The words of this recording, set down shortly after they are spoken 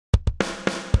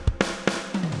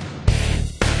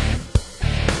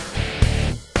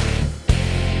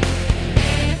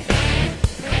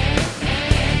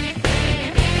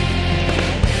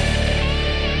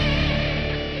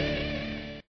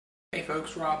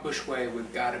folks, Rob Bushway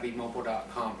with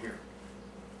GottaBeMobile.com here.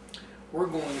 We're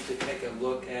going to take a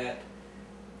look at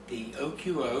the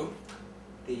OQO,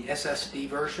 the SSD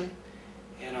version,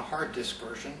 and a hard disk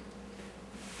version.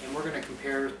 And we're going to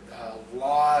compare a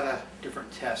lot of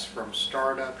different tests from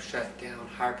startup, shutdown,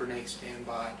 hibernate,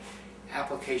 standby,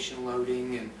 application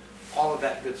loading, and all of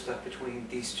that good stuff between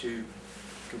these two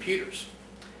computers.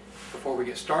 Before we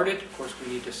get started, of course,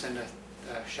 we need to send a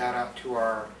shout out to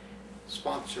our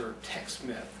sponsor,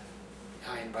 TechSmith.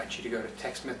 I invite you to go to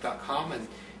techsmith.com and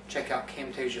check out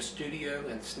Camtasia Studio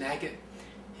and Snagit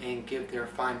and give their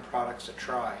fine products a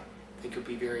try. I think you'll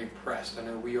be very impressed. I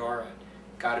know we are at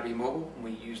Gotta Be Mobile, and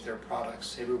we use their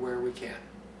products everywhere we can.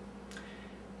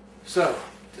 So,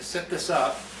 to set this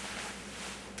up,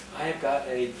 I have got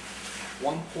a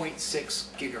 1.6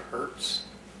 gigahertz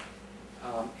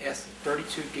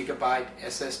 32 gigabyte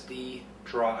SSD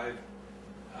drive,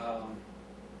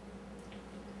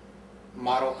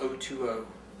 Model 020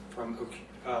 from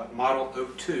Model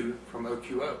 02 from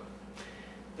OQO.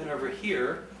 Then over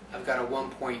here, I've got a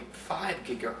 1.5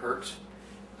 gigahertz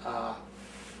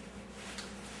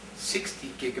 60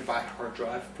 gigabyte hard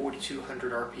drive,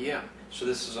 4200 RPM. So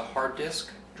this is a hard disk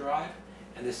drive,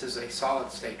 and this is a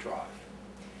solid state drive.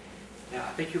 Now,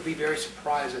 I think you'll be very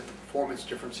surprised at the performance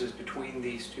differences between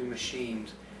these two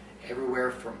machines,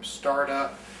 everywhere from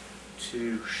startup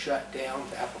to shutdown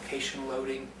to application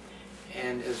loading,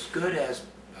 and as good as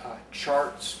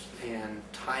charts and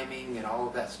timing and all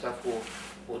of that stuff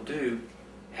will do,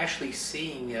 actually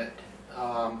seeing it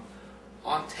on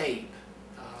tape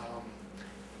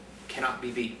cannot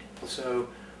be beat. So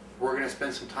we're going to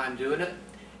spend some time doing it.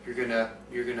 You're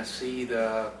gonna see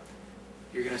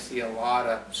a lot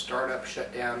of startup,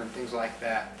 shutdown, and things like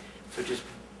that.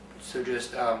 So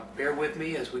just bear with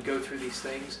me as we go through these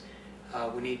things.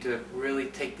 We need to really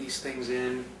take these things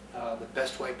in. The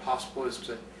best way possible is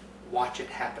to watch it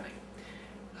happening.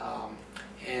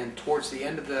 And towards the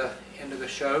end of the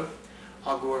show,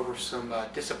 I'll go over some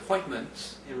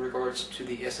disappointments in regards to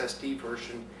the SSD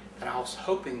version that I was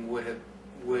hoping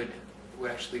would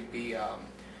actually be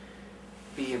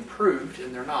improved,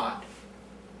 and they're not.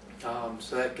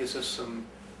 So that gives us some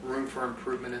room for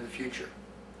improvement in the future.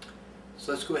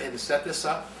 So let's go ahead and set this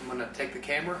up. I'm going to take the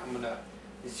camera. I'm going to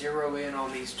zero in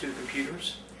on these two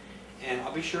computers, and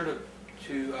I'll be sure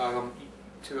to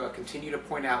continue to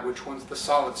point out which one's the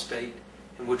solid state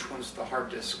and which one's the hard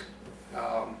disk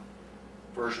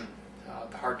version,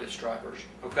 the hard disk drive version.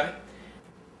 Okay.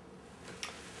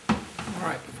 All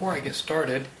right. Before I get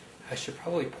started, I should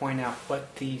probably point out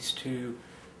what these two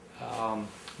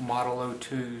Model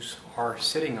 02s are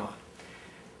sitting on.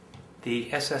 The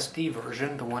SSD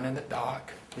version, the one in the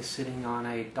dock, is sitting on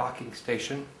a docking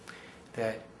station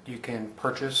that you can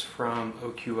purchase from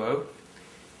OQO,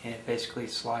 and it basically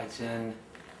slides in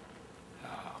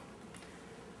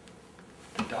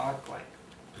the dock like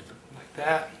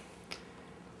that,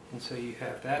 and so you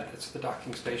have that's the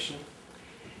docking station.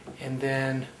 And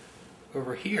then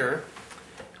over here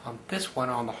on this one,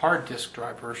 on the hard disk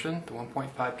drive version, the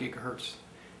 1.5 gigahertz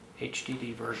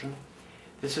HDD version,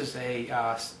 this is a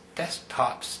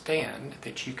desktop stand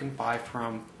that you can buy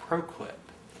from ProClip,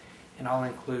 and I'll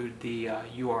include the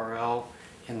URL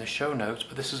in the show notes.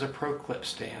 But this is a ProClip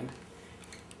stand,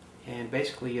 and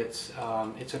basically it's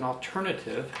an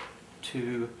alternative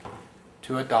to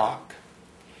a dock,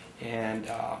 and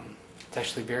it's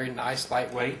actually very nice,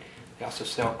 lightweight. They also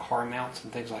sell car mounts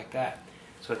and things like that.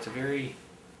 So it's a very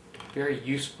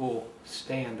useful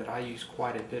stand that I use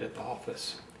quite a bit at the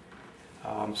office.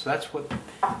 So that's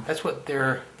what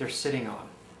they're sitting on.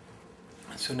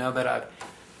 So now that I've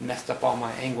messed up all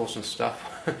my angles and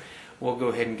stuff, we'll go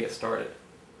ahead and get started.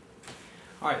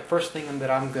 All right, first thing that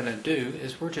I'm going to do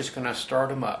is we're just going to start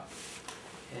them up,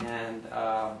 and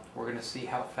we're going to see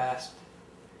how fast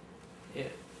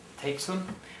it takes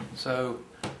them. So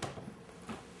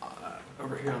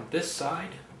over here on this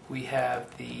side, we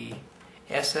have the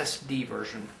SSD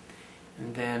version,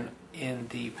 and then in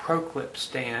the ProClip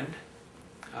stand,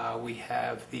 we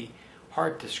have the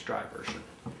hard disk drive version.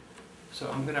 So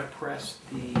I'm going to press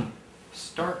the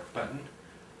start button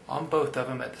on both of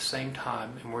them at the same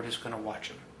time, and we're just going to watch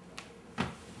them.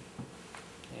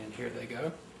 And here they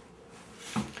go.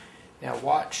 Now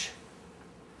watch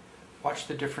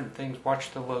the different things.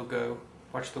 Watch the logo.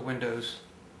 Watch the windows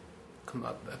come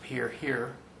up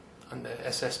here on the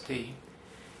SSD,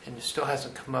 and it still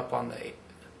hasn't come up on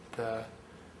the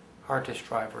hard disk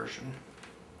drive version.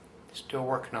 Still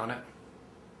working on it.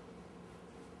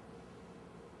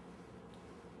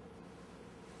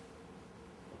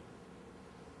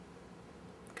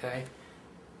 Okay,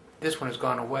 this one has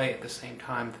gone away at the same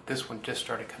time that this one just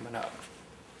started coming up.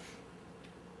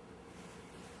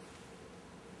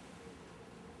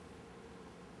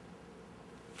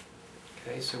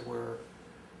 Okay, so we're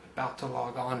about to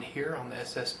log on here on the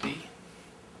SSD.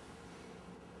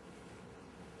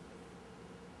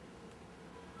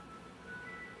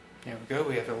 There we go,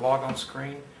 we have the log on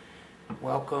screen.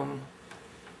 Welcome.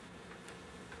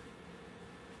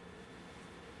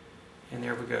 And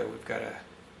there we go, we've got a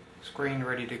screen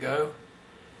ready to go,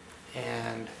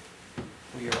 and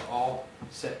we are all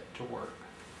set to work.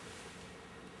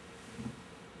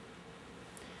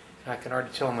 And I can already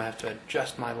tell I'm going to have to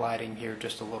adjust my lighting here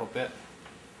just a little bit.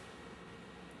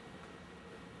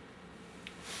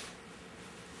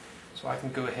 So I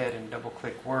can go ahead and double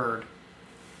click Word.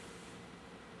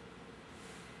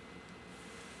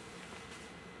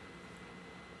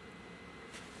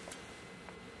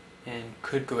 And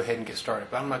could go ahead and get started,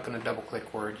 but I'm not going to double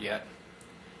click Word yet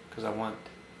because I want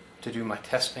to do my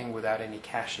testing without any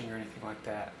caching or anything like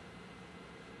that.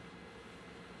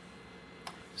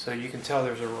 So you can tell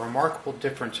there's a remarkable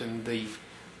difference in the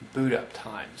boot up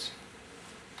times.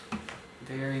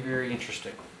 Very, very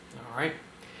interesting. Alright,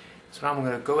 so now I'm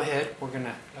going to go ahead, we're going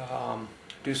to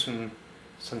do some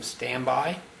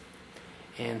standby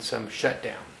and some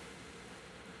shutdown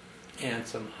and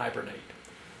some hibernate.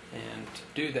 And to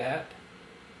do that,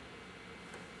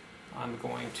 I'm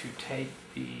going to take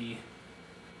the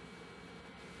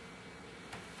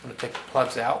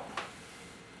plugs out.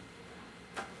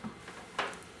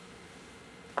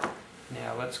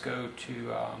 Now let's go to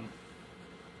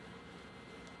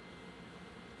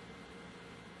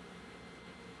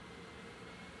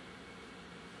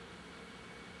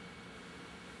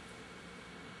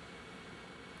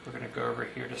we're going to go over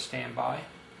here to standby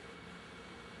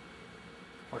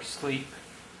or sleep,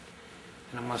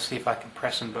 and I'm going to see if I can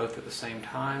press them both at the same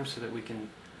time so that we can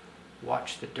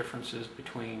watch the differences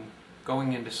between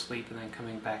going into sleep and then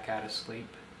coming back out of sleep.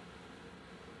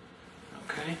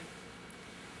 Okay,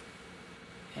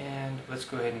 and let's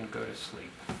go ahead and go to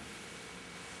sleep.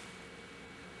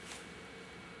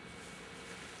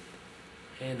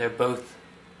 And they're both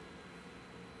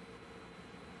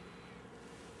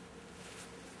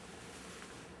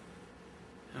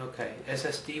okay.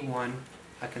 SSD 1,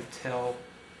 I can tell,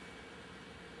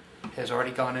 has already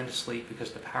gone into sleep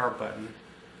because the power button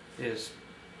is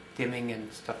dimming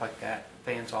and stuff like that,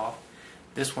 fans off.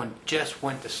 This one just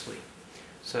went to sleep.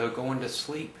 So going to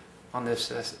sleep on this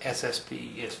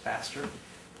SSD is faster.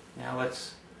 Now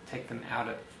let's take them out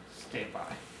of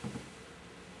standby.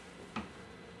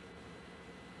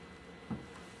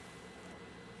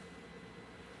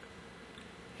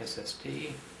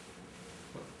 SSD.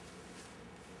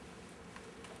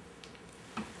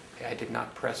 Okay, I did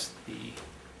not press the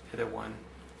other one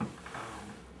in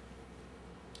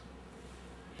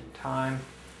time.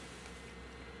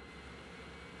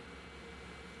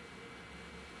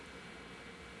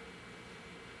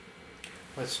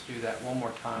 Let's do that one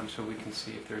more time so we can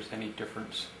see if there's any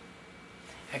difference.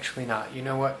 Actually not. You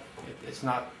know what? It's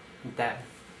not that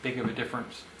big of a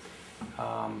difference.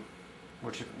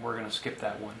 We're going to skip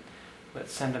that one.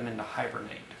 Let's send them into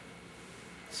hibernate.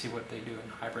 See what they do in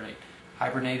hibernate.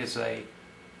 Hibernate is a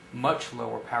much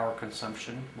lower power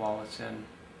consumption while it's in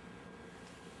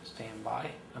standby.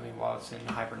 While it's in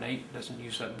hibernate, it doesn't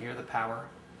use up near the power.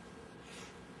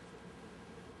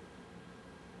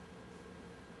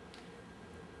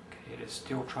 Okay, it is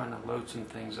still trying to load some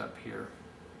things up here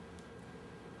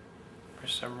for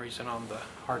some reason on the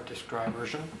hard disk drive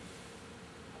version.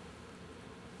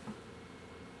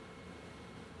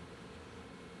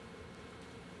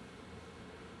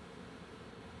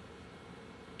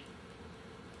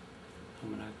 I'm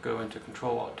going to go into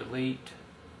Control-Alt-Delete,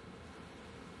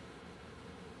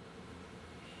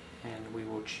 and we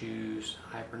will choose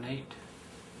Hibernate.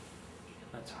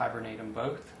 Let's hibernate them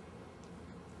both.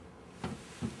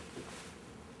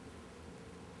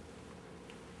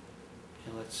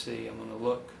 And let's see, I'm going to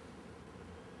look